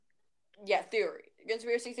Yeah, theory.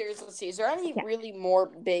 Conspiracy theories. Let's see. Is there any Yeah. really more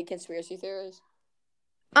big conspiracy theories?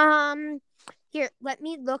 Here, let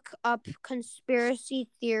me look up conspiracy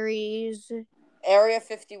theories. Area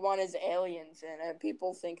 51 is aliens in it.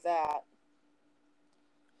 People think that.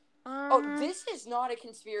 Oh, this is not a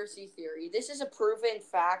conspiracy theory. This is a proven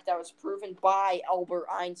fact that was proven by Albert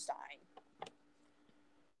Einstein.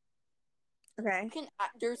 Okay.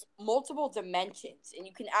 There's multiple dimensions, and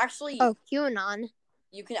you can actually QAnon.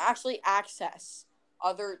 access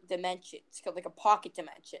other dimensions, called like a pocket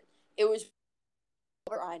dimension. It was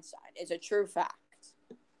Albert Einstein. It's a true fact.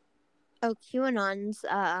 QAnon's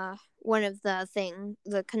one of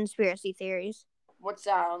the conspiracy theories. What's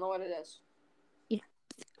that? I don't know what it is.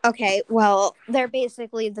 Okay, well, they're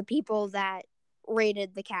basically the people that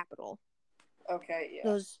raided the Capitol. Okay, yeah.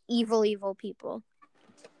 Those evil people.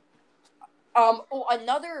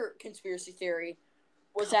 Another conspiracy theory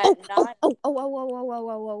was that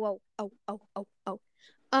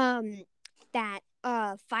that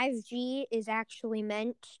 5G is actually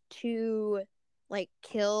meant to like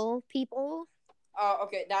kill people.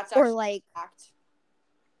 Okay, that's actually or like a fact.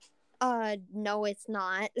 No, it's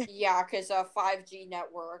not. Yeah, because 5G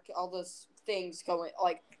network, all those things going,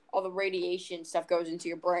 like all the radiation stuff goes into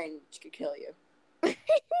your brain, which could kill you. No,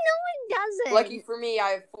 it doesn't. Lucky for me, I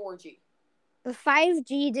have 4G.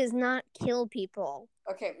 5G does not kill people.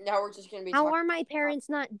 Okay, now we're just gonna be. How are my parents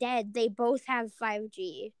not dead? They both have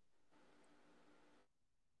 5G.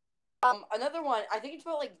 Another one. I think it's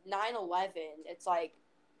about like 9/11. It's like.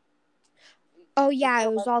 Oh yeah,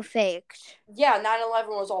 it was all faked. Yeah, 9/11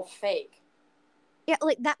 was all fake. Yeah,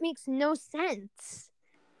 like that makes no sense.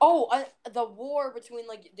 Oh, the war between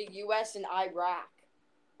like the U.S. and Iraq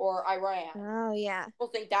or Iran. Oh yeah. People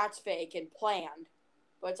think that's fake and planned,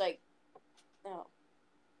 but it's like, no.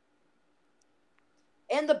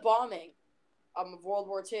 And the bombing of World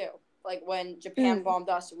War II, like when Japan bombed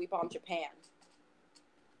us, and we bombed Japan.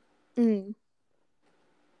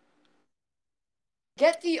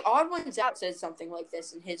 Get the Odd Ones Out said something like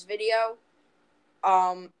this in his video,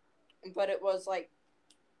 but it was like,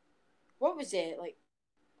 what was it like?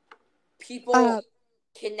 People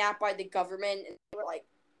kidnapped by the government and they would like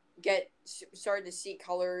started to see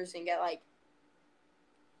colors and get like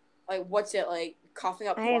what's it like coughing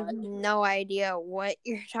up blood. I have no idea what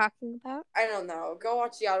you're talking about. I don't know. Go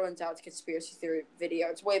watch the Odd Ones Out conspiracy theory video.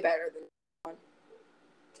 It's way better than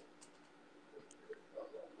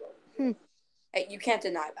one. Hey, you can't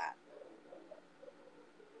deny that.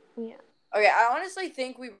 Yeah. Okay, I honestly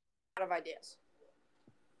think we ran out of ideas.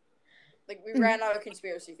 Like we ran out of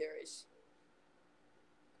conspiracy theories.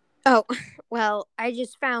 Oh, well, I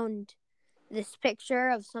just found this picture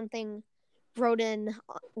of something written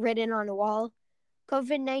on a wall.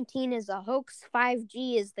 COVID-19 is a hoax.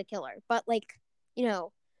 5G is the killer. But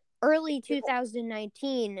early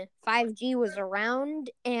 2019, 5G was around,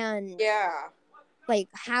 and yeah,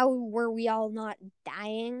 how were we all not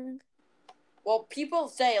dying? Well, people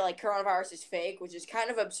say like coronavirus is fake, which is kind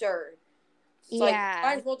of absurd. It's yeah. Like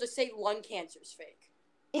might as well just say lung cancer is fake.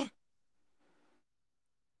 Yeah.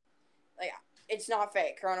 Like it's not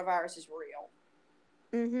fake. Coronavirus is real.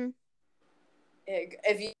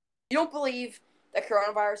 If you don't believe that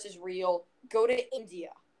coronavirus is real, go to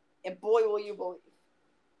India, and boy, will you believe.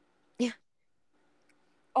 Yeah.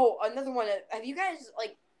 Oh, another one. Have you guys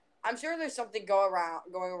I'm sure there's something going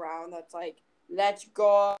around that's like, let's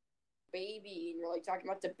go, baby, and you're like talking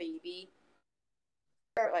about the baby,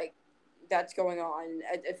 or like that's going on.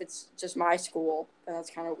 If it's just my school, then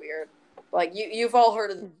that's kind of weird. Like you've all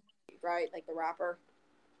heard of the right? Like the rapper.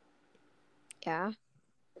 Yeah.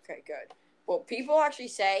 Okay, good. Well, people actually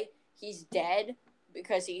say he's dead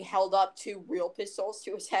because he held up 2 real pistols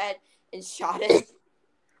to his head and shot him.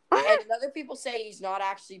 And other people say he's not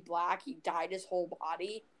actually black. He dyed his whole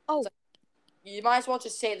body. Oh. So you might as well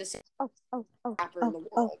just say the same rapper in the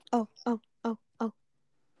world.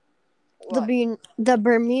 The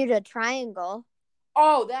Bermuda Triangle.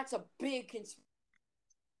 Oh, that's a big conspiracy.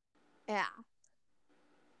 Yeah.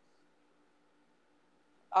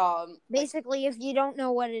 Basically, if you don't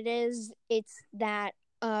know what it is, it's that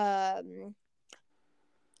the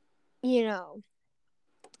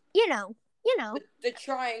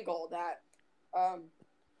triangle that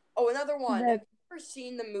another one. Have you ever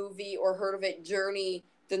seen the movie or heard of it, Journey,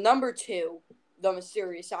 the number 2, The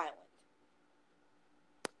Mysterious Island?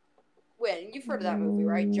 Wait, you've heard of that movie,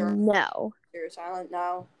 right? Journey, no. Mysterious Island?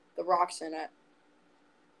 No. The Rock's in it.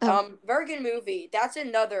 Oh. Very good movie. That's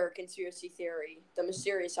another conspiracy theory, The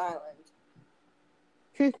Mysterious Island.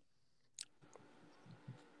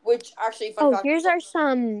 Which actually, fun fact. Here's our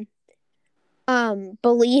some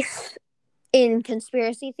belief in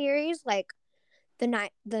conspiracy theories, like the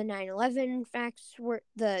 9/11 facts were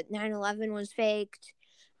the 9/11 was faked,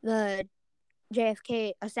 the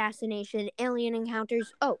JFK assassination, alien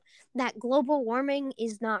encounters. Oh, that global warming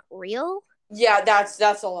is not real. Yeah, that's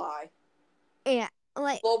a lie. Yeah,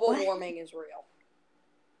 like Global what? warming is real.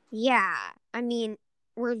 Yeah, I mean,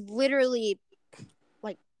 we're literally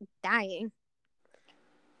like dying.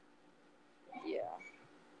 Yeah.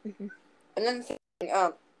 Mm-hmm. Another thing,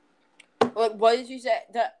 like what did you say?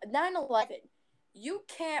 The 9/11. You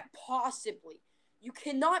cannot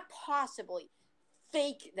possibly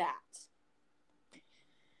fake that.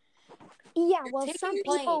 Yeah, You're well, taking some a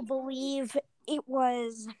people plane. believe it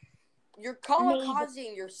was You're made.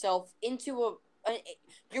 kamikazing yourself into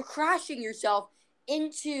you're crashing yourself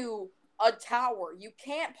into a tower. You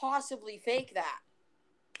can't possibly fake that.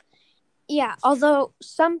 Yeah, although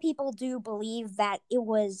some people do believe that it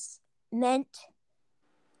was meant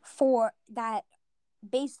for that.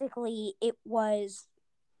 Basically, it was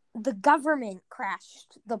the government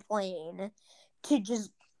crashed the plane to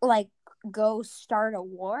just like go start a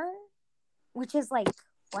war, which is like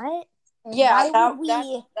what? Yeah, Why would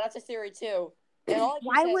we? that's a theory too. And all I can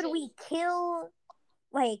Why say would is, we kill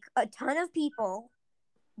like a ton of people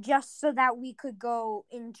just so that we could go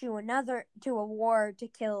into a war to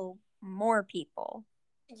kill more people?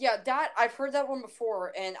 yeah, that I've heard that one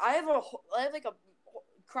before, and I have like a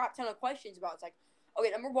crap ton of questions about it. It's like, okay,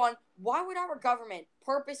 number one, why would our government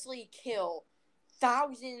purposely kill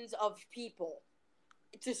thousands of people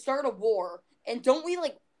to start a war? And don't we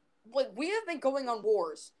like we have been going on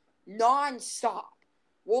wars non-stop.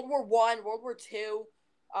 World War I, World War II.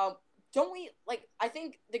 Um, don't we like? I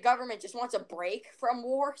think the government just wants a break from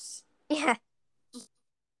wars. Yeah.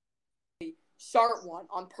 Start one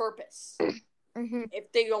on purpose Mm-hmm. if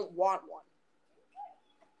they don't want one.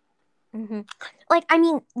 Mm-hmm. Like, I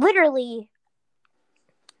mean, literally,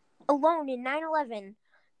 alone in 9/11,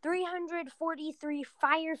 343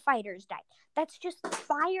 firefighters died. That's just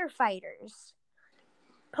firefighters.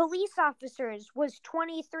 Police officers was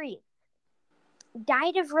 23.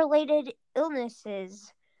 Died of related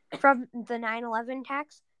illnesses from the 9/11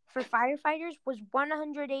 attacks for firefighters was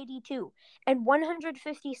 182. And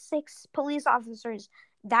 156 police officers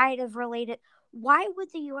died of related. Why would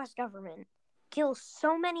the U.S. government kill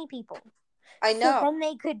so many people I so know. then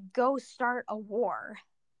they could go start a war?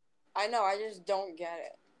 I know. I just don't get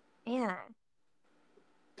it. Yeah.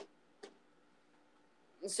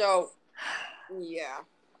 So, yeah.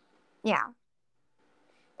 Yeah.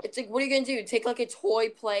 It's like, what are you gonna do? Take like a toy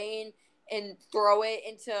plane and throw it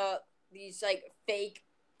into these like fake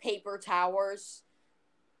paper towers?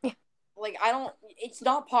 Yeah. Like, I don't. It's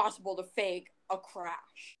not possible to fake a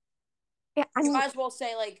crash. Yeah. I You mean, might as well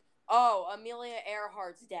say like, oh, Amelia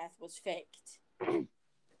Earhart's death was faked.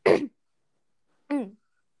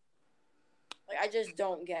 Like, I just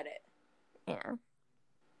don't get it. yeah.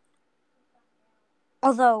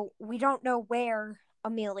 Although we don't know where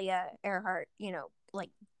Amelia Earhart, like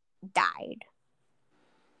died.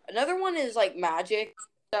 Another one is like magic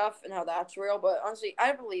stuff and how that's real, but honestly,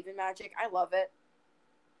 I believe in magic. I love it.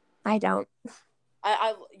 I don't.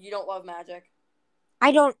 You don't love magic?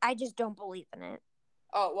 I don't. I just don't believe in it.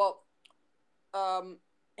 Oh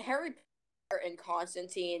Harry Potter and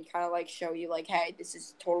Constantine kind of like show you like, hey, this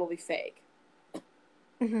is totally fake.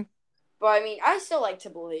 Mm-hmm. But I mean, I still like to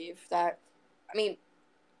believe that. I mean,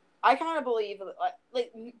 I kind of believe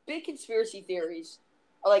like big conspiracy theories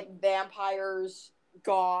are like vampires,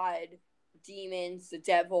 God, demons, the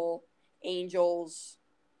devil, angels.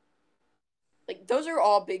 Like those are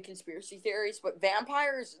all big conspiracy theories, but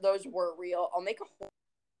vampires, those were real. I'll make a whole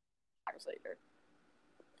later.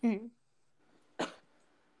 Mm-hmm.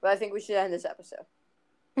 But I think we should end this episode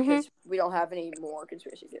because we don't have any more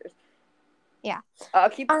conspiracy theories. Yeah.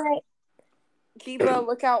 Keep a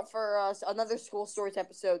lookout for another school stories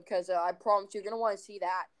episode because I promise you're gonna want to see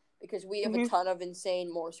that because we have a ton of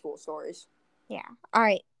insane more school stories. Yeah. All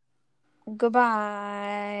right.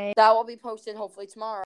 Goodbye. That will be posted hopefully tomorrow.